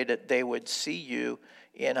pray that they would see you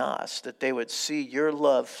in us, that they would see your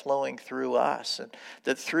love flowing through us, and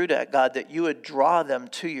that through that, God, that you would draw them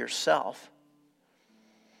to yourself.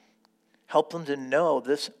 Help them to know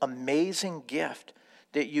this amazing gift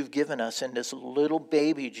that you've given us in this little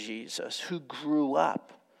baby Jesus who grew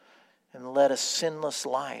up and led a sinless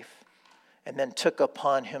life and then took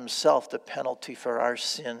upon himself the penalty for our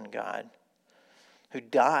sin, God, who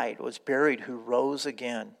died, was buried, who rose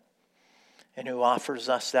again, and who offers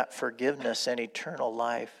us that forgiveness and eternal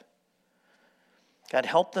life. God,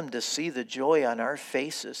 help them to see the joy on our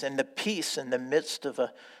faces and the peace in the midst of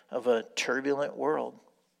a turbulent world.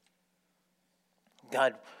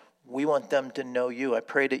 God, we want them to know you. I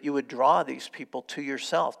pray that you would draw these people to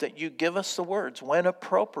yourself, that you give us the words when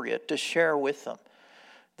appropriate to share with them,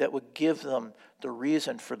 that would give them the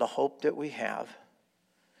reason for the hope that we have.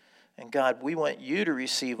 And God, we want you to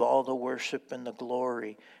receive all the worship and the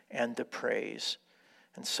glory and the praise.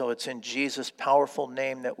 And so it's in Jesus' powerful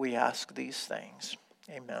name that we ask these things.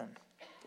 Amen.